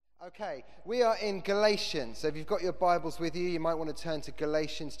Okay, we are in Galatians. So if you've got your Bibles with you, you might want to turn to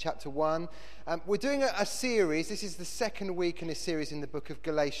Galatians chapter 1. We're doing a series. This is the second week in a series in the book of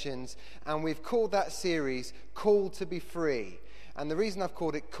Galatians, and we've called that series Called to be Free. And the reason I've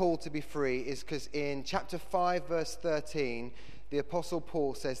called it Called to be Free is because in chapter 5, verse 13, the Apostle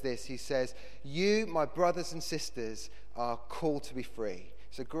Paul says this. He says, "You, my brothers and sisters, are called to be free."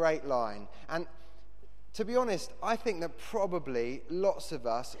 It's a great line. And to be honest, I think that probably lots of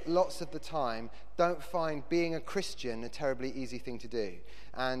us, lots of the time, don't find being a Christian a terribly easy thing to do.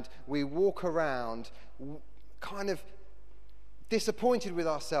 And we walk around kind of disappointed with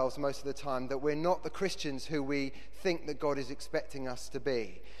ourselves most of the time that we're not the Christians who we think that God is expecting us to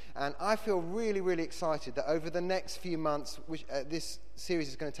be. And I feel really, really excited that over the next few months, which this series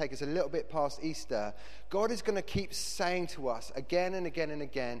is going to take us a little bit past Easter, God is going to keep saying to us again and again and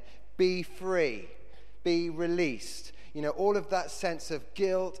again, be free. Be released. You know, all of that sense of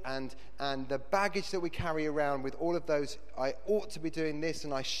guilt and the baggage that we carry around with all of those, I ought to be doing this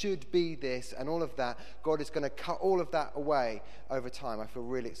and I should be this and all of that, God is going to cut all of that away over time. I feel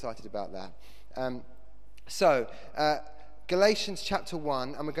really excited about that. Galatians chapter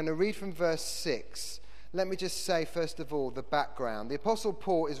 1, and we're going to read from verse 6. Let me just say, first of all, the background. The Apostle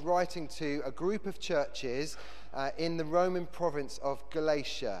Paul is writing to a group of churches in the Roman province of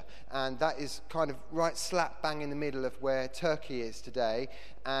Galatia, and that is kind of right slap bang in the middle of where Turkey is today.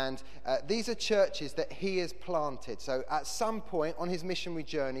 And these are churches that he has planted. So at some point on his missionary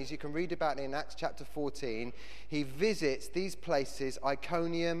journeys, you can read about it in Acts chapter 14, he visits these places,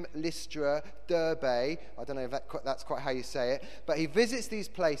 Iconium, Lystra, Derbe. I don't know if that's quite how you say it, but he visits these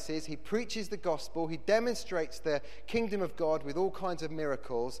places, he preaches the gospel, he demonstrates the kingdom of God with all kinds of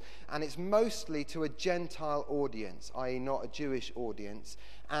miracles, and it's mostly to a Gentile audience, i.e. not a Jewish audience.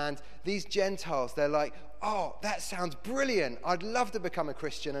 And these Gentiles, they're like, oh, that sounds brilliant. I'd love to become a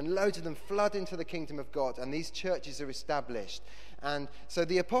Christian. And loads of them flood into the kingdom of God. And these churches are established. And so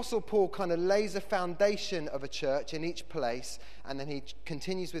the Apostle Paul kind of lays a foundation of a church in each place. And then he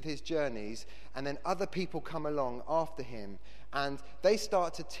continues with his journeys. And then other people come along after him. And they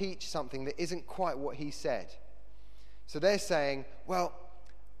start to teach something that isn't quite what he said. So they're saying, well,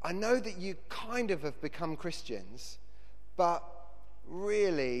 I know that you kind of have become Christians, but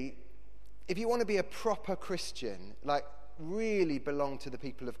really, if you want to be a proper Christian, like really belong to the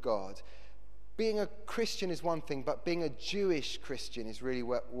people of God, being a Christian is one thing, but being a Jewish Christian is really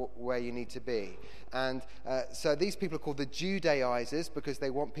where you need to be. And so these people are called the Judaizers because they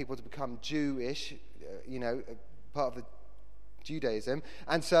want people to become Jewish, part of the Judaism.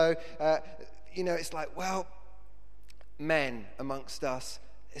 And so, it's like, well, men amongst us,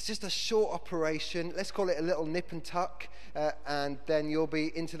 it's just a short operation. Let's call it a little nip and tuck, and then you'll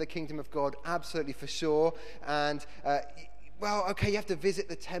be into the kingdom of God, absolutely for sure. And, you have to visit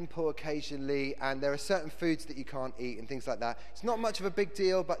the temple occasionally, and there are certain foods that you can't eat and things like that. It's not much of a big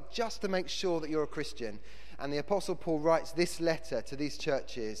deal, but just to make sure that you're a Christian. And the Apostle Paul writes this letter to these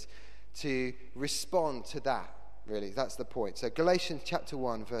churches to respond to that, really. That's the point. So Galatians chapter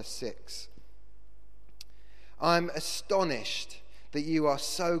 1, verse 6. I'm astonished that you are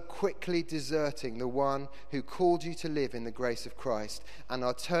so quickly deserting the one who called you to live in the grace of Christ and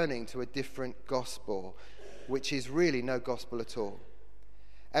are turning to a different gospel, which is really no gospel at all.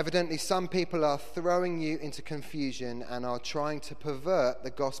 Evidently, some people are throwing you into confusion and are trying to pervert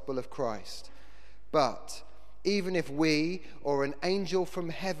the gospel of Christ. But even if we or an angel from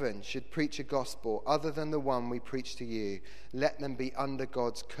heaven should preach a gospel other than the one we preach to you, let them be under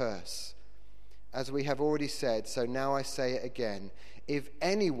God's curse. As we have already said, so now I say it again, if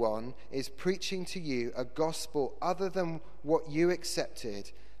anyone is preaching to you a gospel other than what you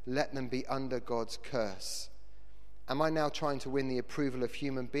accepted, let them be under God's curse. Am I now trying to win the approval of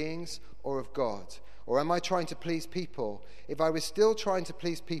human beings or of God? Or am I trying to please people? If I was still trying to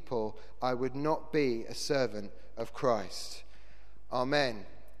please people, I would not be a servant of Christ. Amen.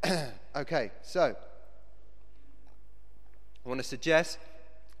 Okay, so I want to suggest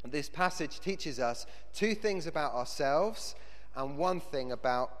this passage teaches us two things about ourselves and one thing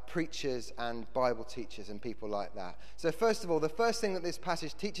about preachers and Bible teachers and people like that. So first of all, the first thing that this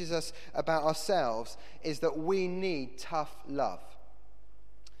passage teaches us about ourselves is that we need tough love.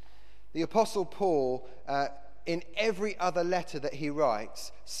 The Apostle Paul, in every other letter that he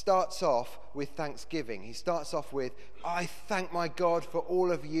writes, starts off with thanksgiving. He starts off with, I thank my God for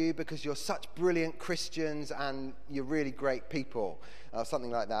all of you because you're such brilliant Christians and you're really great people,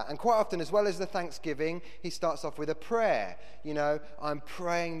 something like that. And quite often, as well as the thanksgiving, he starts off with a prayer. I'm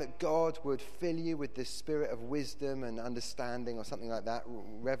praying that God would fill you with the spirit of wisdom and understanding or something like that,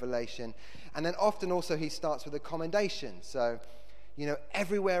 revelation. And then often also he starts with a commendation. So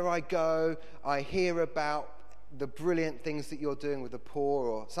everywhere I go, I hear about the brilliant things that you're doing with the poor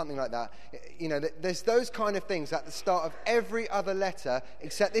or something like that. There's those kind of things at the start of every other letter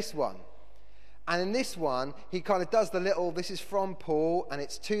except this one. And in this one, he kind of does the little, this is from Paul, and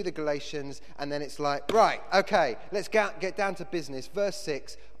it's to the Galatians, and then it's like, right, okay, let's get down to business. Verse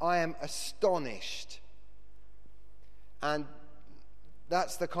 6, I am astonished. And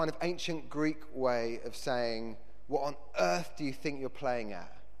that's the kind of ancient Greek way of saying, what on earth do you think you're playing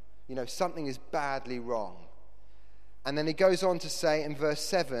at? Something is badly wrong. And then he goes on to say in verse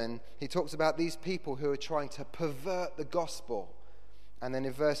 7, he talks about these people who are trying to pervert the gospel. And then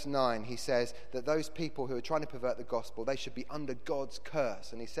in verse 9, he says that those people who are trying to pervert the gospel, they should be under God's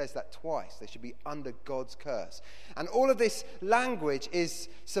curse. And he says that twice. They should be under God's curse. And all of this language is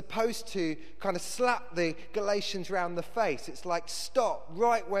supposed to kind of slap the Galatians round the face. It's like, stop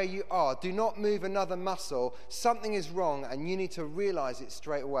right where you are. Do not move another muscle. Something is wrong, and you need to realize it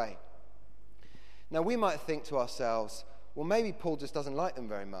straight away. Now, we might think to ourselves, well, maybe Paul just doesn't like them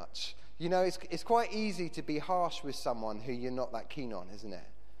very much. It's quite easy to be harsh with someone who you're not that keen on, isn't it?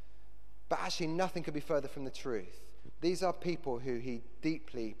 But actually, nothing could be further from the truth. These are people who he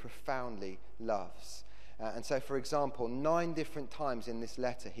deeply, profoundly loves. And so, for example, 9 different times in this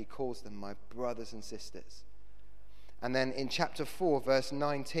letter, he calls them my brothers and sisters. And then in chapter 4, verse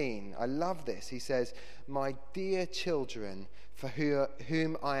 19, I love this. He says, my dear children, for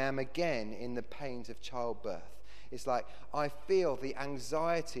whom I am again in the pains of childbirth. It's like, I feel the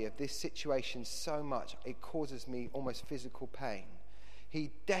anxiety of this situation so much, it causes me almost physical pain.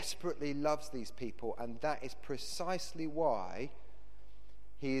 He desperately loves these people, and that is precisely why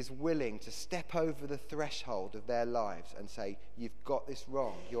he is willing to step over the threshold of their lives and say, you've got this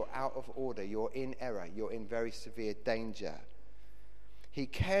wrong, you're out of order, you're in error, you're in very severe danger. He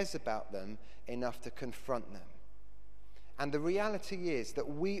cares about them enough to confront them. And the reality is that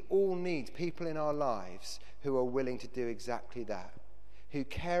we all need people in our lives who are willing to do exactly that, who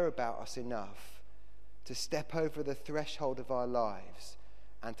care about us enough to step over the threshold of our lives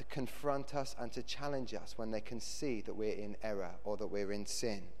and to confront us and to challenge us when they can see that we're in error or that we're in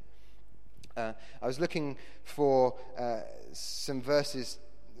sin. I was looking for some verses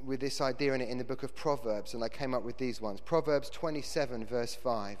with this idea in it in the book of Proverbs, and I came up with these ones. Proverbs 27, verse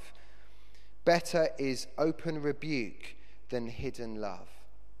 5. Better is open rebuke than hidden love.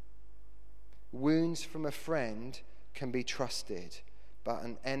 Wounds from a friend can be trusted, but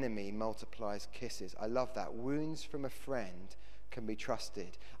an enemy multiplies kisses. I love that. Wounds from a friend can be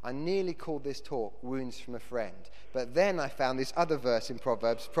trusted. I nearly called this talk Wounds from a Friend, but then I found this other verse in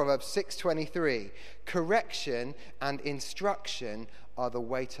Proverbs 6:23. Correction and instruction are the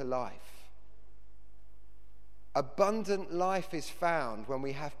way to life. Abundant life is found when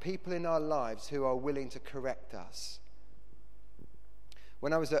we have people in our lives who are willing to correct us.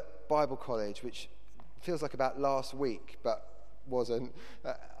 When I was at Bible college, which feels like about last week, but wasn't,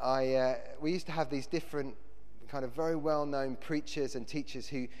 we used to have these different kind of very well-known preachers and teachers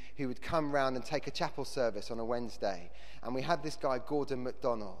who would come round and take a chapel service on a Wednesday. And we had this guy, Gordon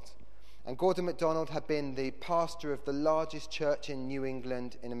MacDonald. And Gordon MacDonald had been the pastor of the largest church in New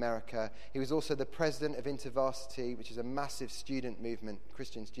England in America. He was also the president of InterVarsity, which is a massive student movement,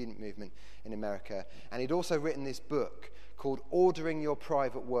 Christian student movement in America. And he'd also written this book called Ordering Your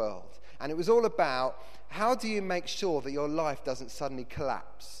Private World. And it was all about how do you make sure that your life doesn't suddenly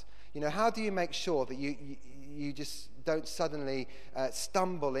collapse? How do you make sure that you just don't suddenly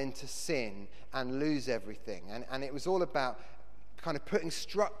stumble into sin and lose everything? And it was all about kind of putting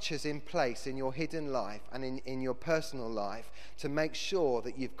structures in place in your hidden life and in your personal life to make sure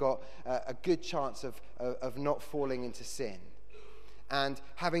that you've got a good chance of not falling into sin. And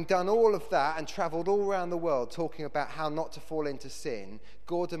having done all of that and travelled all around the world talking about how not to fall into sin,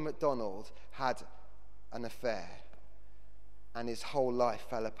 Gordon MacDonald had an affair. And his whole life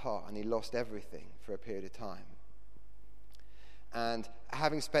fell apart and he lost everything for a period of time. And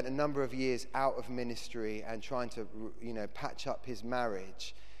having spent a number of years out of ministry and trying to, patch up his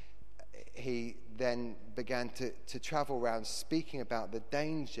marriage, he then began to travel around speaking about the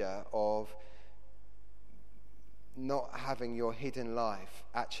danger of not having your hidden life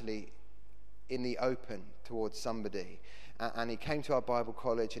actually in the open towards somebody. And he came to our Bible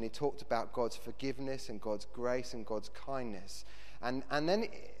college and he talked about God's forgiveness and God's grace and God's kindness. And then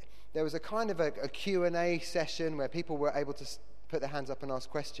there was a kind of a Q&A session where people were able to put their hands up and ask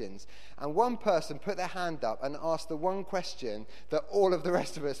questions. And one person put their hand up and asked the one question that all of the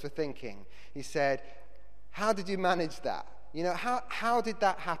rest of us were thinking. He said, how did you manage that? How did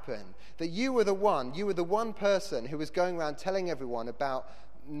that happen? That you were the one person who was going around telling everyone about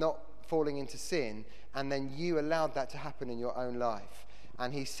not falling into sin, and then you allowed that to happen in your own life.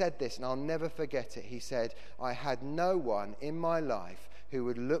 And he said this, and I'll never forget it. He said, I had no one in my life who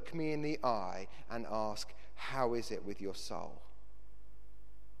would look me in the eye and ask, how is it with your soul?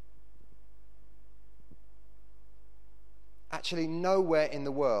 Actually, nowhere in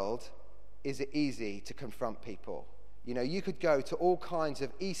the world is it easy to confront people. You know, you could go to all kinds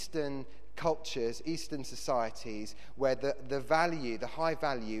of Eastern cultures, Eastern societies, where the high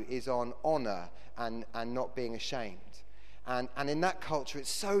value is on honor and not being ashamed. And in that culture, it's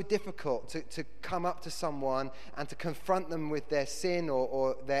so difficult to come up to someone and to confront them with their sin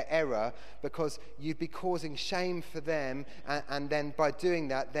or their error, because you'd be causing shame for them, and then by doing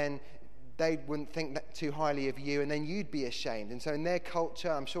that, then they wouldn't think that too highly of you, and then you'd be ashamed. And so in their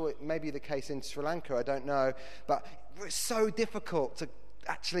culture, I'm sure it may be the case in Sri Lanka, I don't know, but it's so difficult to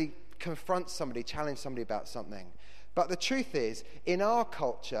actually confront somebody, challenge somebody about something. But the truth is, in our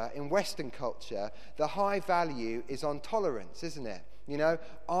culture, in Western culture, the high value is on tolerance, isn't it? You know,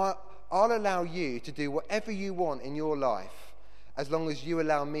 I'll allow you to do whatever you want in your life, as long as you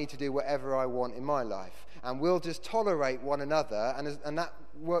allow me to do whatever I want in my life. And we'll just tolerate one another, and that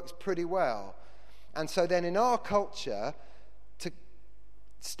works pretty well. And so then in our culture, to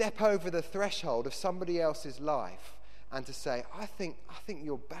step over the threshold of somebody else's life and to say, I think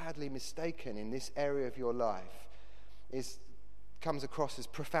you're badly mistaken in this area of your life, comes across as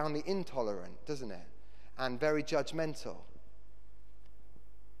profoundly intolerant, doesn't it? And very judgmental.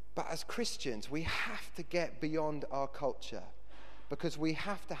 But as Christians, we have to get beyond our culture, because we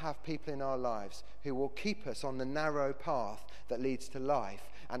have to have people in our lives who will keep us on the narrow path that leads to life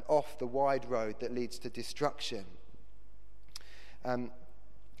and off the wide road that leads to destruction. And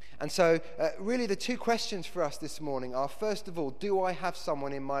so really the two questions for us this morning are, first of all, do I have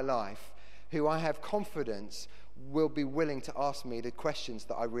someone in my life who I have confidence will be willing to ask me the questions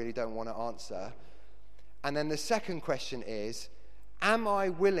that I really don't want to answer? And then the second question is, am I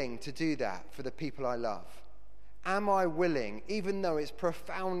willing to do that for the people I love? Am I willing, even though it's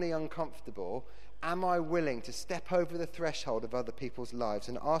profoundly uncomfortable, am I willing to step over the threshold of other people's lives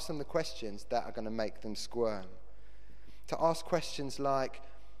and ask them the questions that are going to make them squirm? To ask questions like,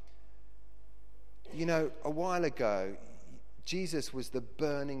 you know, a while ago, Jesus was the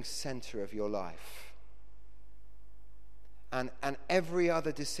burning center of your life. And every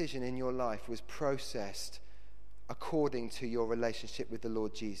other decision in your life was processed according to your relationship with the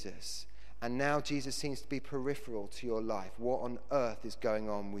Lord Jesus. And now Jesus seems to be peripheral to your life. What on earth is going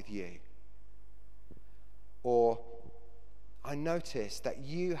on with you? Or, I notice that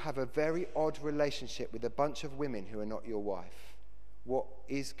you have a very odd relationship with a bunch of women who are not your wife. What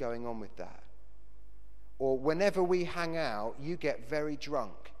is going on with that? Or, whenever we hang out, you get very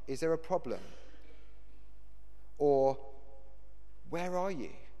drunk. Is there a problem? Or, where are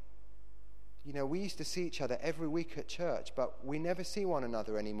you? You know, we used to see each other every week at church, but we never see one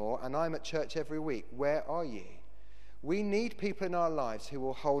another anymore, and I'm at church every week. Where are you? We need people in our lives who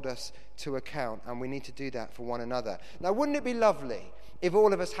will hold us to account, and we need to do that for one another. Now, wouldn't it be lovely if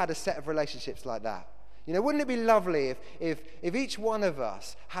all of us had a set of relationships like that? You know, wouldn't it be lovely if each one of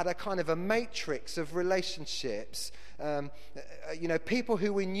us had a kind of a matrix of relationships, you know, people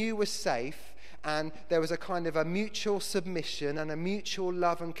who we knew were safe, and there was a kind of a mutual submission and a mutual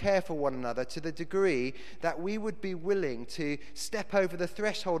love and care for one another, to the degree that we would be willing to step over the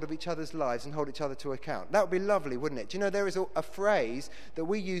threshold of each other's lives and hold each other to account. That would be lovely, wouldn't it? Do you know, there is a phrase that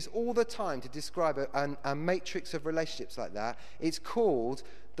we use all the time to describe a matrix of relationships like that. It's called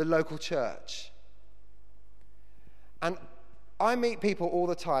the local church. And I meet people all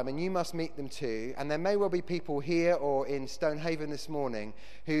the time, and you must meet them too, and there may well be people here or in Stonehaven this morning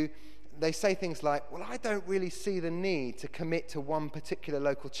who they say things like, well, I don't really see the need to commit to one particular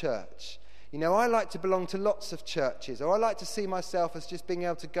local church. You know, I like to belong to lots of churches, or I like to see myself as just being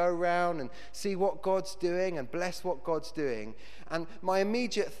able to go around and see what God's doing and bless what God's doing. And my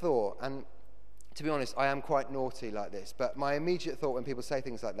immediate thought, and to be honest, I am quite naughty like this, but my immediate thought when people say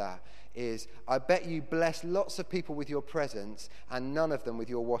things like that is, I bet you bless lots of people with your presence and none of them with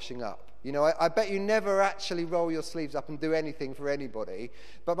your washing up. You know, I bet you never actually roll your sleeves up and do anything for anybody.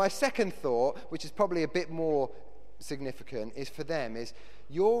 But my second thought, which is probably a bit more significant, is for them, is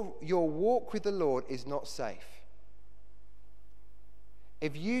your walk with the Lord is not safe.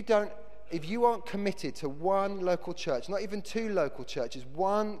 If you aren't committed to one local church, not even two local churches,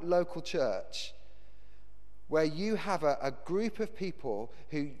 one local church, where you have a group of people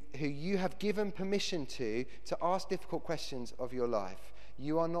who you have given permission to ask difficult questions of your life,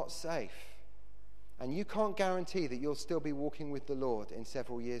 you are not safe. And you can't guarantee that you'll still be walking with the Lord in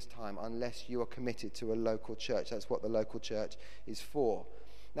several years' time unless you are committed to a local church. That's what the local church is for.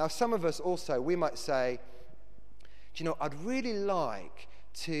 Now, some of us also, we might say, do you know, I'd really like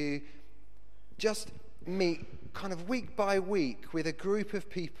to just meet kind of week by week with a group of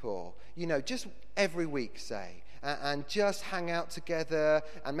people, you know, just every week, say, and just hang out together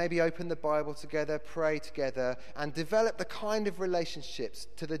and maybe open the Bible together, pray together, and develop the kind of relationships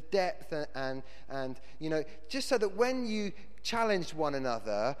to the depth and you know, just so that when you challenged one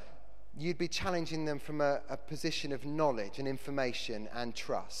another, you'd be challenging them from a position of knowledge and information and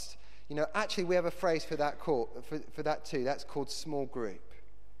trust. You know, actually, we have a phrase for that for that too. That's called small group.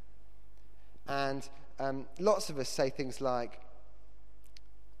 And lots of us say things like,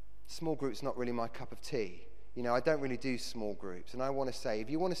 small group's not really my cup of tea. You know, I don't really do small groups. And I want to say, if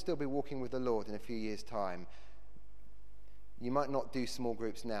you want to still be walking with the Lord in a few years' time, you might not do small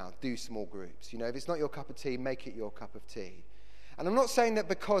groups now. Do small groups. You know, if it's not your cup of tea, make it your cup of tea. And I'm not saying that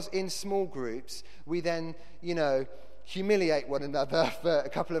because in small groups we then, you know, humiliate one another for a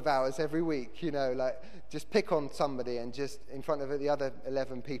couple of hours every week, you know, like just pick on somebody and just in front of the other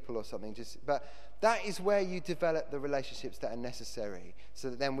 11 people or something. But that is where you develop the relationships that are necessary so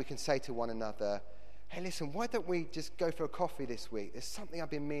that then we can say to one another, hey, listen, why don't we just go for a coffee this week? There's something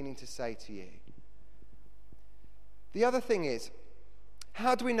I've been meaning to say to you. The other thing is,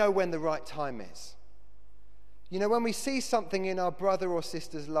 how do we know when the right time is? You know, when we see something in our brother or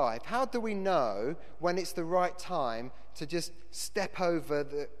sister's life, how do we know when it's the right time to just step over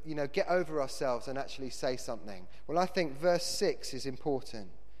get over ourselves and actually say something? Well, I think verse 6 is important.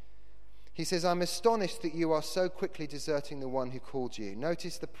 He says, I'm astonished that you are so quickly deserting the one who called you.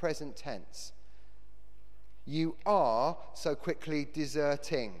 Notice the present tense. You are so quickly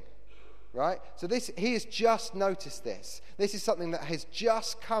deserting. Right? So he has just noticed this. This is something that has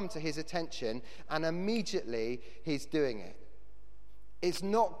just come to his attention, and immediately he's doing it. It's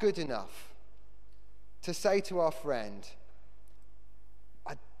not good enough to say to our friend,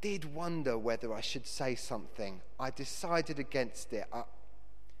 I did wonder whether I should say something. I decided against it.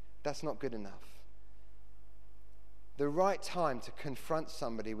 That's not good enough. The right time to confront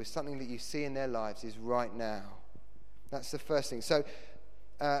somebody with something that you see in their lives is right now. That's the first thing. So,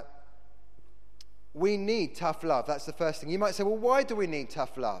 we need tough love. That's the first thing. You might say, well, why do we need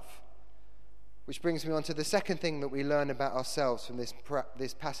tough love? Which brings me on to the second thing that we learn about ourselves from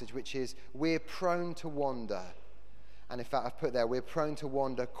this passage, which is we're prone to wander. And in fact, I've put there, we're prone to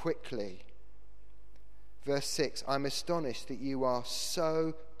wander quickly. Verse 6, I'm astonished that you are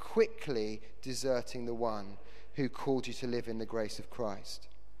so quickly deserting the one who called you to live in the grace of Christ.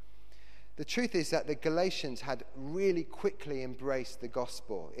 The truth is that the Galatians had really quickly embraced the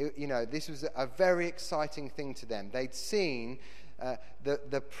gospel. This was a very exciting thing to them. They'd seen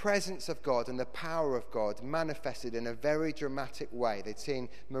the presence of God and the power of God manifested in a very dramatic way. They'd seen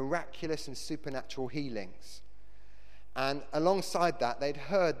miraculous and supernatural healings. And alongside that, they'd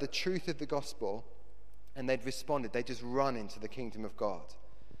heard the truth of the gospel and they'd responded. They'd just run into the kingdom of God.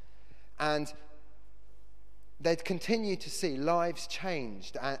 And they'd continue to see lives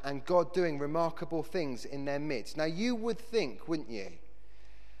changed and God doing remarkable things in their midst. Now, you would think, wouldn't you,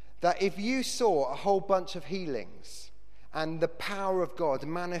 that if you saw a whole bunch of healings and the power of God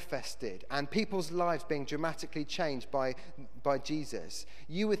manifested and people's lives being dramatically changed by Jesus,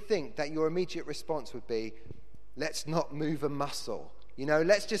 you would think that your immediate response would be, let's not move a muscle.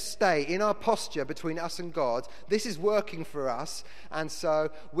 Let's just stay in our posture between us and God. This is working for us. And so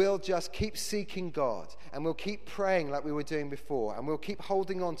we'll just keep seeking God. And we'll keep praying like we were doing before. And we'll keep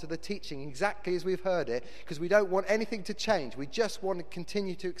holding on to the teaching exactly as we've heard it. Because we don't want anything to change. We just want to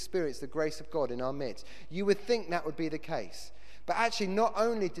continue to experience the grace of God in our midst. You would think that would be the case. But actually, not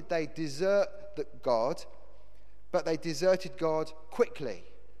only did they desert God, but they deserted God quickly.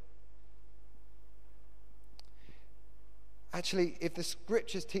 Actually, if the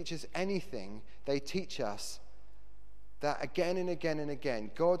scriptures teach us anything, they teach us that again and again and again,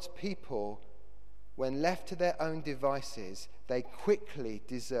 God's people, when left to their own devices, they quickly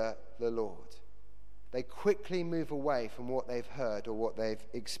desert the Lord. They quickly move away from what they've heard or what they've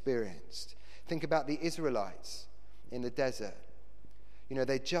experienced. Think about the Israelites in the desert.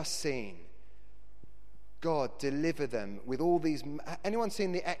 They'd just seen God deliver them with all these... Anyone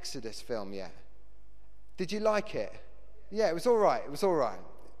seen the Exodus film yet? Did you like it? Yeah, it was all right.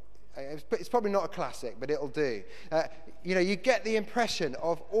 It's probably not a classic, but it'll do. You get the impression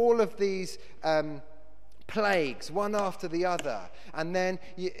of all of these plagues, one after the other. And then,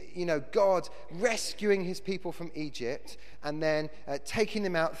 God rescuing his people from Egypt and then taking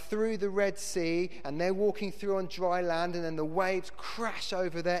them out through the Red Sea. And they're walking through on dry land and then the waves crash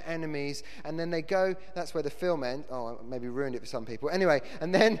over their enemies. And then they go, that's where the film ends. Oh, I maybe ruined it for some people. Anyway,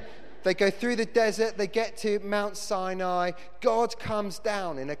 and then... They go through the desert, they get to Mount Sinai. God comes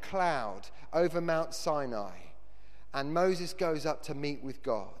down in a cloud over Mount Sinai. And Moses goes up to meet with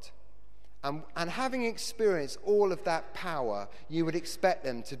God. And having experienced all of that power, you would expect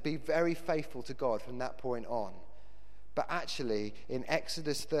them to be very faithful to God from that point on. But actually, in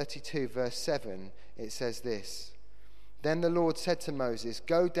Exodus 32, verse 7, it says this: "Then the Lord said to Moses,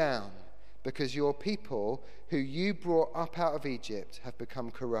 'Go down, because your people, who you brought up out of Egypt, have become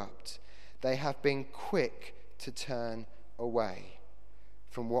corrupt. They have been quick to turn away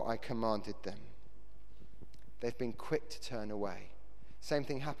from what I commanded them.'" They've been quick to turn away. Same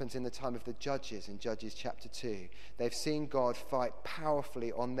thing happens in the time of the judges in Judges chapter 2. They've seen God fight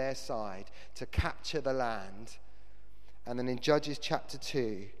powerfully on their side to capture the land. And then in Judges chapter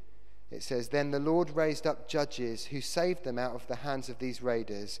 2, it says, "Then the Lord raised up judges who saved them out of the hands of these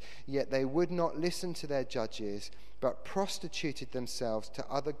raiders, yet they would not listen to their judges, but prostituted themselves to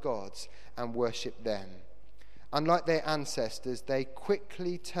other gods and worshipped them. Unlike their ancestors, they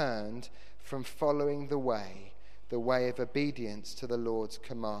quickly turned from following the way of obedience to the Lord's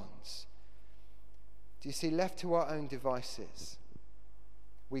commands." Do you see, left to our own devices,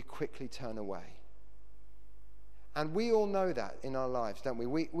 we quickly turn away. And we all know that in our lives, don't we?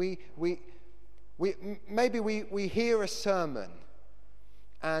 Maybe we hear a sermon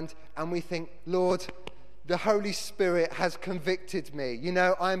and we think, "Lord, the Holy Spirit has convicted me. You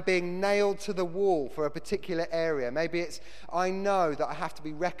know, I'm being nailed to the wall for a particular area." Maybe it's, I know that I have to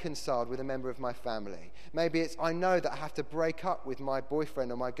be reconciled with a member of my family. Maybe it's, I know that I have to break up with my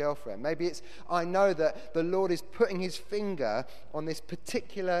boyfriend or my girlfriend. Maybe it's, I know that the Lord is putting his finger on this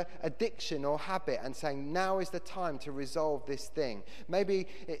particular addiction or habit and saying, now is the time to resolve this thing. Maybe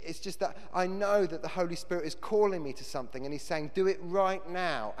it's just that I know that the Holy Spirit is calling me to something and he's saying, do it right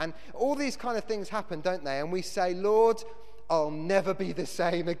now. And all these kind of things happen, don't they? And we say, "Lord, I'll never be the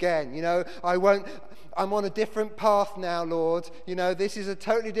same again. You know, I'm on a different path now, Lord. You know, this is a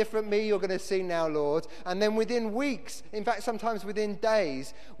totally different me you're going to see now, Lord." And then within weeks, in fact, sometimes within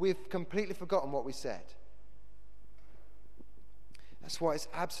days, we've completely forgotten what we said. That's why it's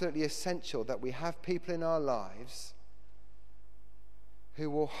absolutely essential that we have people in our lives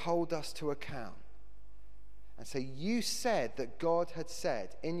who will hold us to account and say, "You said that God had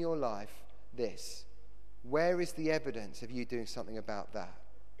said in your life this. Where is the evidence of you doing something about that?"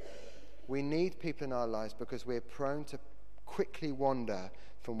 We need people in our lives because we're prone to quickly wander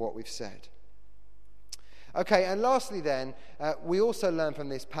from what we've said. Okay, and lastly then, we also learn from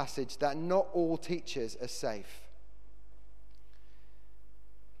this passage that not all teachers are safe.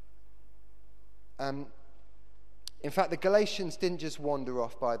 In fact, the Galatians didn't just wander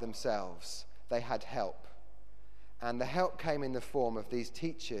off by themselves. They had help. And the help came in the form of these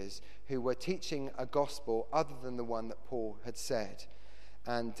teachers who were teaching a gospel other than the one that Paul had said.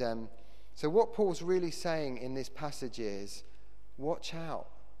 And so what Paul's really saying in this passage is, watch out.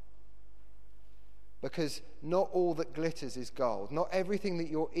 Because not all that glitters is gold. Not everything that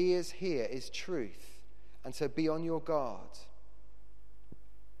your ears hear is truth. And so be on your guard.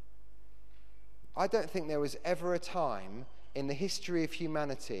 I don't think there was ever a time in the history of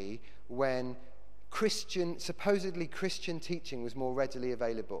humanity when supposedly Christian teaching was more readily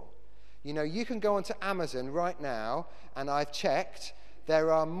available. You know, you can go onto Amazon right now, and I've checked, there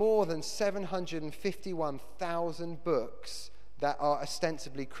are more than 751,000 books that are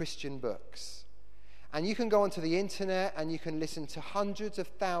ostensibly Christian books. And you can go onto the internet and you can listen to hundreds of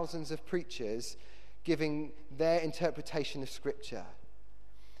thousands of preachers giving their interpretation of Scripture.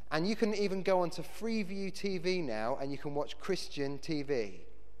 And you can even go onto Freeview TV now and you can watch Christian TV.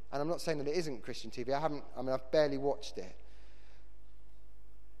 And I'm not saying that it isn't Christian TV. I've barely watched it.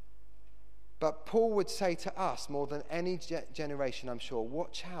 But Paul would say to us, more than any generation, I'm sure,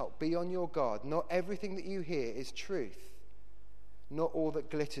 watch out, be on your guard. Not everything that you hear is truth. Not all that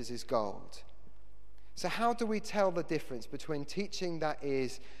glitters is gold. So how do we tell the difference between teaching that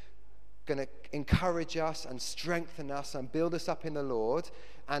is going to encourage us and strengthen us and build us up in the Lord,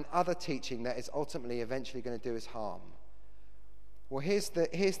 and other teaching that is ultimately eventually going to do us harm? Well, here's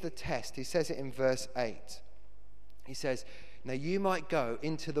the test. He says it in verse 8. He says, now you might go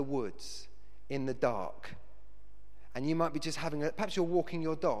into the woods in the dark, and you might be just perhaps you're walking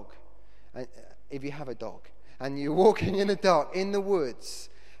your dog, if you have a dog, and you're walking in the dark in the woods,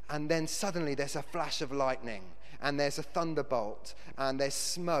 and then suddenly there's a flash of lightning, and there's a thunderbolt, and there's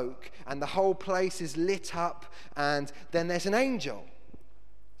smoke, and the whole place is lit up, and then there's an angel.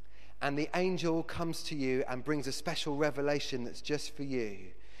 And the angel comes to you and brings a special revelation that's just for you.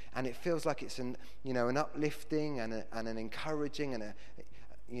 And it feels like it's an uplifting and an encouraging and a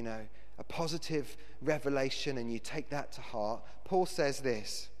positive revelation, and you take that to heart. Paul says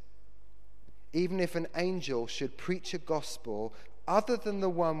this, even if an angel should preach a gospel other than the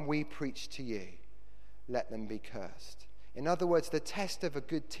one we preach to you, let them be cursed. In other words, the test of a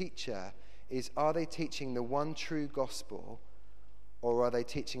good teacher is, are they teaching the one true gospel, or are they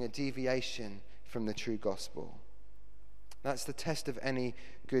teaching a deviation from the true gospel? That's the test of any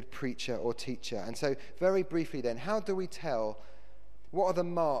good preacher or teacher. And so, very briefly then, how do we tell what are the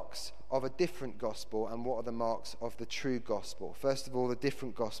marks of a different gospel and what are the marks of the true gospel? First of all, the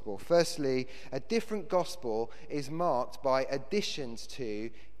different gospel. Firstly, a different gospel is marked by additions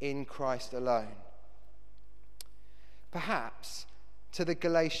to in Christ alone. Perhaps to the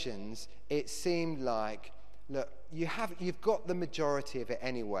Galatians, it seemed like, look, you've got the majority of it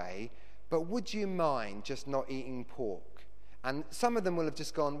anyway, but would you mind just not eating pork? And some of them will have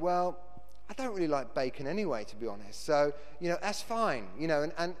just gone, well, I don't really like bacon anyway, to be honest. So, that's fine.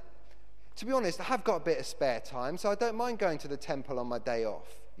 And to be honest, I have got a bit of spare time, so I don't mind going to the temple on my day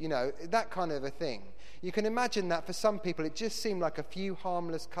off. That kind of a thing. You can imagine that for some people, it just seemed like a few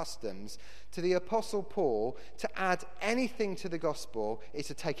harmless customs. To the Apostle Paul, to add anything to the gospel is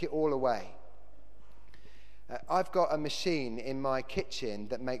to take it all away. I've got a machine in my kitchen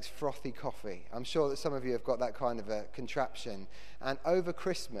that makes frothy coffee. I'm sure that some of you have got that kind of a contraption. And over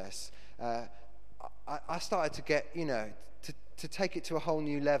Christmas, I started to get, to take it to a whole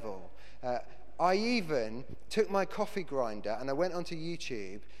new level. I even took my coffee grinder and I went onto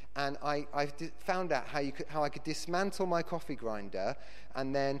YouTube and I found out how I could dismantle my coffee grinder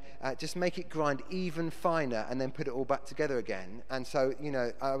and then just make it grind even finer and then put it all back together again. And so,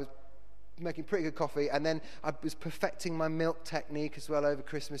 I was making pretty good coffee, and then I was perfecting my milk technique as well over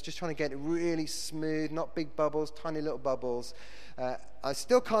Christmas, just trying to get it really smooth, not big bubbles, tiny little bubbles. I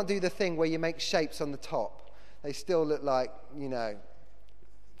still can't do the thing where you make shapes on the top. They still look like,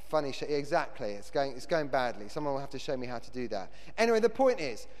 funny shape. Exactly, it's going badly. Someone will have to show me how to do that. Anyway, the point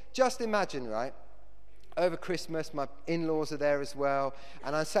is, just imagine, right? Over Christmas, my in-laws are there as well,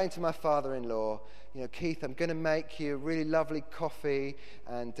 and I'm saying to my father-in-law, Keith, I'm going to make you a really lovely coffee,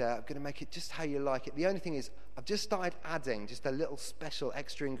 and I'm going to make it just how you like it. The only thing is, I've just started adding just a little special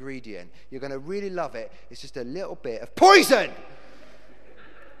extra ingredient. You're going to really love it. It's just a little bit of poison!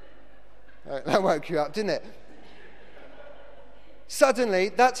 That woke you up, didn't it? Suddenly,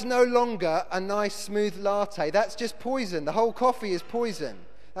 that's no longer a nice, smooth latte. That's just poison. The whole coffee is poison.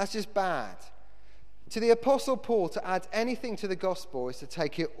 That's just bad. To the Apostle Paul, to add anything to the gospel is to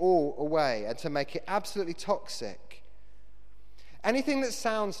take it all away and to make it absolutely toxic. Anything that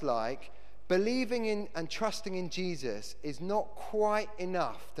sounds like believing in and trusting in Jesus is not quite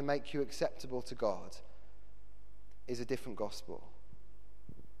enough to make you acceptable to God is a different gospel.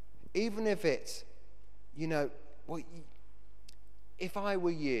 Even if it's, if I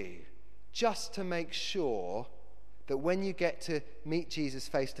were you, just to make sure that when you get to meet Jesus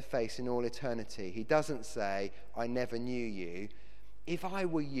face to face in all eternity, he doesn't say, I never knew you. If I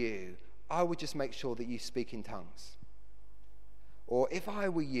were you, I would just make sure that you speak in tongues. Or if I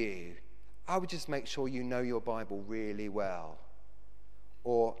were you, I would just make sure you know your Bible really well.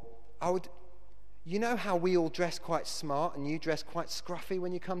 Or you know how we all dress quite smart and you dress quite scruffy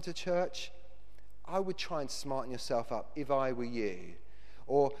when you come to church? I would try and smarten yourself up if I were you.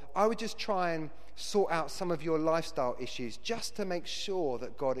 Or I would just try and sort out some of your lifestyle issues just to make sure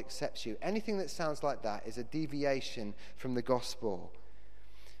that God accepts you. Anything that sounds like that is a deviation from the gospel.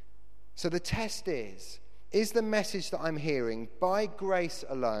 So the test is the message that I'm hearing by grace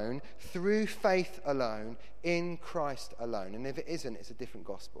alone, through faith alone, in Christ alone? And if it isn't, it's a different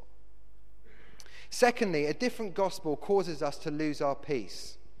gospel. Secondly, a different gospel causes us to lose our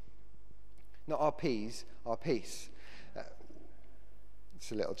peace. Not our peas, our peace.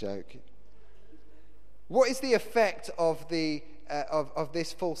 It's a little joke. What is the effect of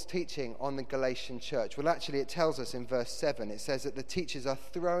this false teaching on the Galatian church? Well, actually, it tells us in verse 7. It says that the teachers are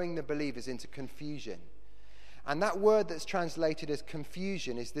throwing the believers into confusion. And that word that's translated as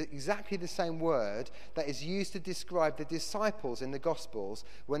confusion is exactly the same word that is used to describe the disciples in the Gospels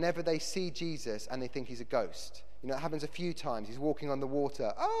whenever they see Jesus and they think he's a ghost. It happens a few times. He's walking on the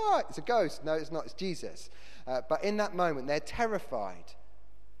water. It's a ghost. No, it's not. It's Jesus. But in that moment, they're terrified.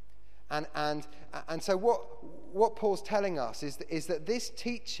 And so what Paul's telling us is that this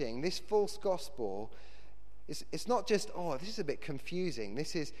teaching, this false gospel, it's not just, this is a bit confusing.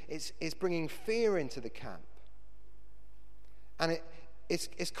 It's bringing fear into the camp. And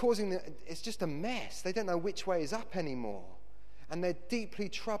it's causing it's just a mess. They don't know which way is up anymore. And they're deeply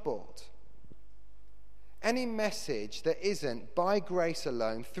troubled. Any message that isn't by grace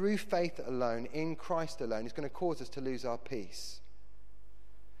alone, through faith alone, in Christ alone, is going to cause us to lose our peace.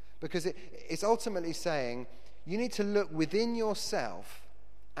 Because it's ultimately saying you need to look within yourself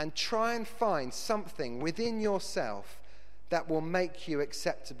and try and find something within yourself that will make you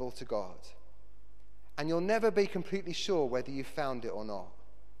acceptable to God. And you'll never be completely sure whether you found it or not.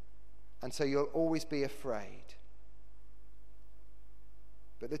 And so you'll always be afraid.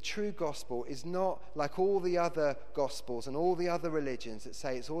 But the true gospel is not like all the other gospels and all the other religions that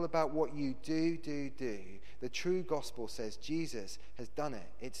say it's all about what you do. The true gospel says Jesus has done it.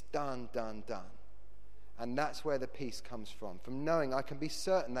 It's done. And that's where the peace comes from knowing I can be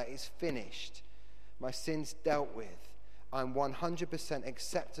certain that it's finished. My sin's dealt with. I'm 100%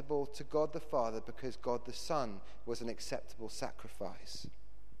 acceptable to God the Father because God the Son was an acceptable sacrifice.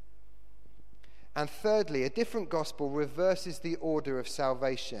 And thirdly, a different gospel reverses the order of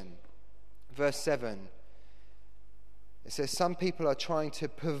salvation. Verse 7, it says some people are trying to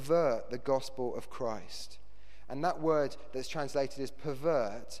pervert the gospel of Christ. And that word that's translated as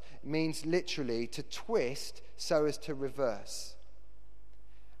pervert means literally to twist so as to reverse.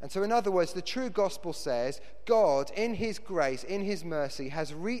 And so in other words, the true gospel says God, in his grace, in his mercy,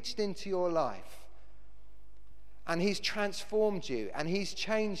 has reached into your life. And he's transformed you, and he's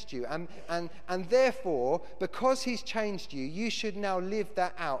changed you. And therefore, because he's changed you, you should now live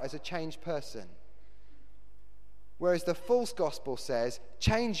that out as a changed person. Whereas the false gospel says,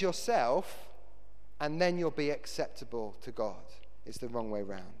 change yourself, and then you'll be acceptable to God. It's the wrong way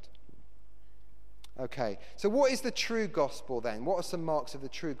round. Okay, so what is the true gospel then? What are some marks of the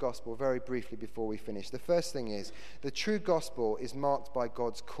true gospel, very briefly before we finish? The first thing is, the true gospel is marked by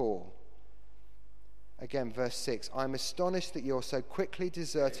God's call. Again, verse 6, I'm astonished that you're so quickly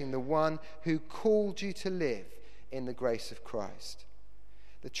deserting the one who called you to live in the grace of Christ.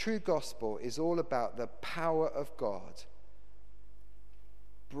 The true gospel is all about the power of God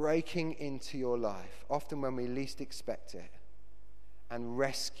breaking into your life, often when we least expect it, and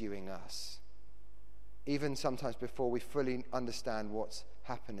rescuing us, even sometimes before we fully understand what's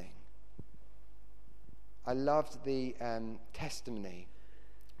happening. I loved the testimony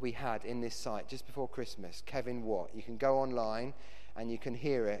we had in this site just before Christmas, Kevin Watt. You can go online and you can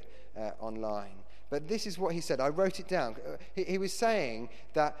hear it online. But this is what he said. I wrote it down. He was saying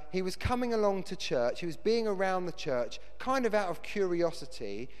that he was coming along to church. He was being around the church kind of out of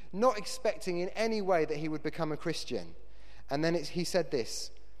curiosity, not expecting in any way that he would become a Christian. And then he said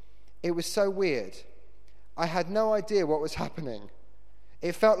this, it was so weird. I had no idea what was happening.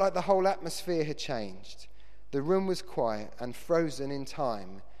 It felt like the whole atmosphere had changed. The room was quiet and frozen in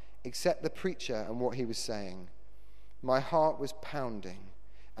time, except the preacher and what he was saying. My heart was pounding,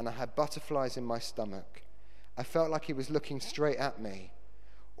 and I had butterflies in my stomach. I felt like he was looking straight at me.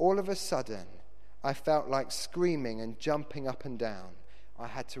 All of a sudden, I felt like screaming and jumping up and down. I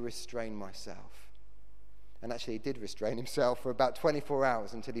had to restrain myself. And actually, he did restrain himself for about 24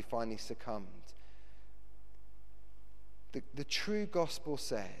 hours until he finally succumbed. The true gospel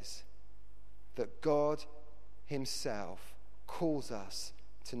says that God himself calls us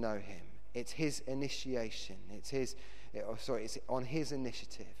to know him. It's his initiation. It's on his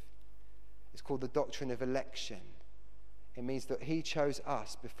initiative. It's called the doctrine of election. It means that he chose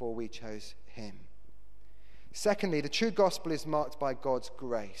us before we chose him. Secondly, the true gospel is marked by God's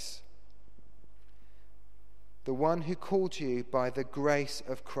grace. The one who called you by the grace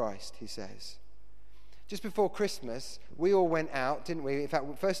of Christ, he says. Just before Christmas, we all went out, didn't we? In fact,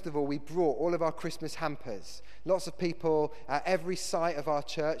 first of all, we brought all of our Christmas hampers. Lots of people at every site of our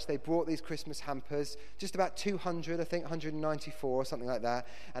church, they brought these Christmas hampers. Just about 200, I think 194 or something like that.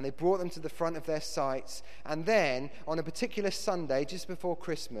 And they brought them to the front of their sites. And then, on a particular Sunday, just before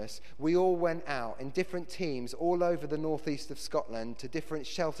Christmas, we all went out in different teams all over the northeast of Scotland to different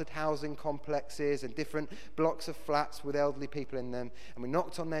sheltered housing complexes and different blocks of flats with elderly people in them. And we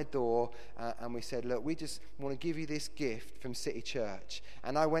knocked on their door and we said, look, we just want to give you this gift from City Church.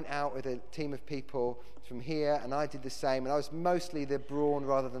 And I went out with a team of people from here, and I did the same, and I was mostly the brawn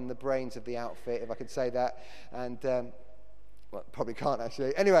rather than the brains of the outfit, if I could say that. And well, probably can't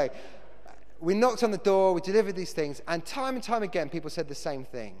actually. Anyway, we knocked on the door, we delivered these things, and time again people said the same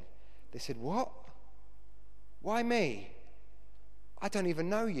thing. They said, what? Why me? I don't even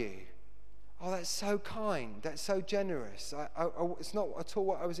know you. Oh, that's so kind. That's so generous. It's not at all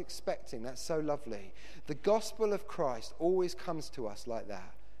what I was expecting. That's so lovely. The gospel of Christ always comes to us like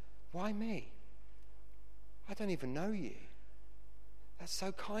that. Why me? I don't even know you. That's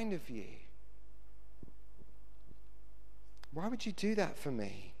so kind of you. Why would you do that for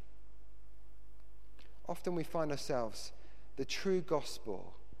me? Often we find ourselves, the true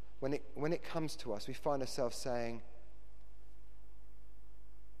gospel, when it comes to us, we find ourselves saying,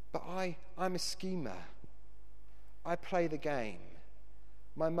 but I'm a schemer. I play the game.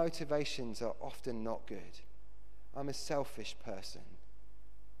 My motivations are often not good. I'm a selfish person.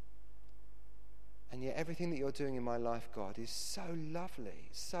 And yet everything that you're doing in my life, God, is so lovely,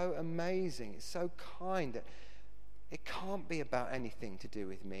 so amazing, it's so kind that it can't be about anything to do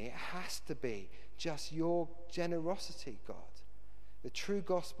with me. It has to be just your generosity, God. The true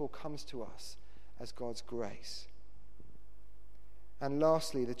gospel comes to us as God's grace. And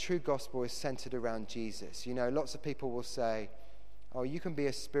lastly, the true gospel is centered around Jesus. You know, lots of people will say, oh, you can be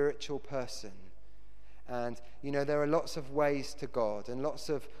a spiritual person. And, you know, there are lots of ways to God and lots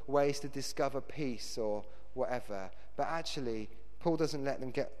of ways to discover peace or whatever. But actually, Paul doesn't let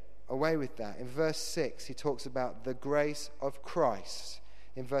them get away with that. In verse 6, he talks about the grace of Christ.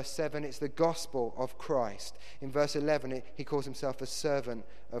 In verse 7, it's the gospel of Christ. In verse 11, he calls himself a servant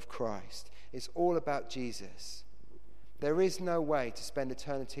of Christ. It's all about Jesus. There is no way to spend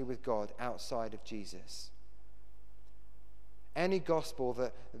eternity with God outside of Jesus. Any gospel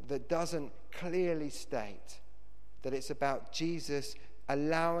that doesn't clearly state that it's about Jesus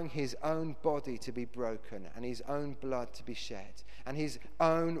allowing his own body to be broken and his own blood to be shed and his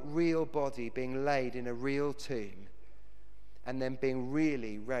own real body being laid in a real tomb and then being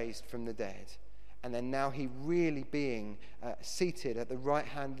really raised from the dead, and then now he really being seated at the right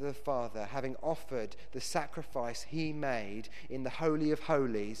hand of the Father, having offered the sacrifice he made in the Holy of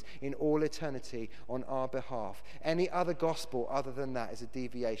Holies in all eternity on our behalf. Any other gospel other than that is a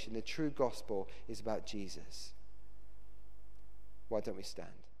deviation. The true gospel is about Jesus. Why don't we stand?